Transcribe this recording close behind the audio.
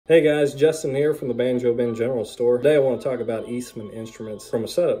Hey guys, Justin here from the Banjo General Store. Today I want to talk about Eastman instruments from a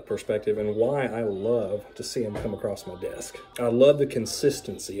setup perspective and why I love to see them come across my desk. I love the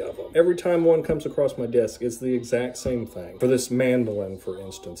consistency of them. Every time one comes across my desk, it's the exact same thing. For this mandolin, for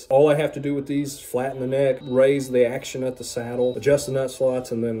instance, all I have to do with these, flatten the neck, raise the action at the saddle, adjust the nut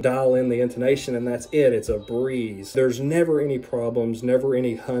slots, and then dial in the intonation, and that's it. It's a breeze. There's never any problems, never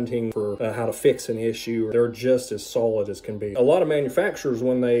any hunting for how to fix an issue. They're just as solid as can be. A lot of manufacturers,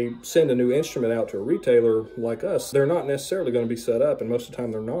 when they send a new instrument out to a retailer like us, they're not necessarily going to be set up, and most of the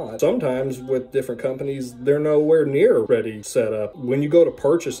time they're not. Sometimes with different companies, they're nowhere near ready set up. When you go to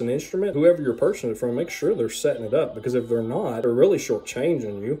purchase an instrument, whoever you're purchasing it from, make sure they're setting it up, because if they're not, they're really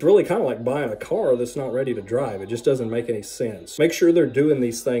shortchanging you. It's really kind of like buying a car that's not ready to drive. It just doesn't make any sense. Make sure they're doing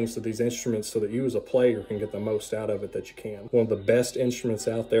these things to these instruments so that you as a player can get the most out of it that you can. One of the best instruments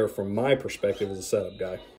out there from my perspective as a setup guy.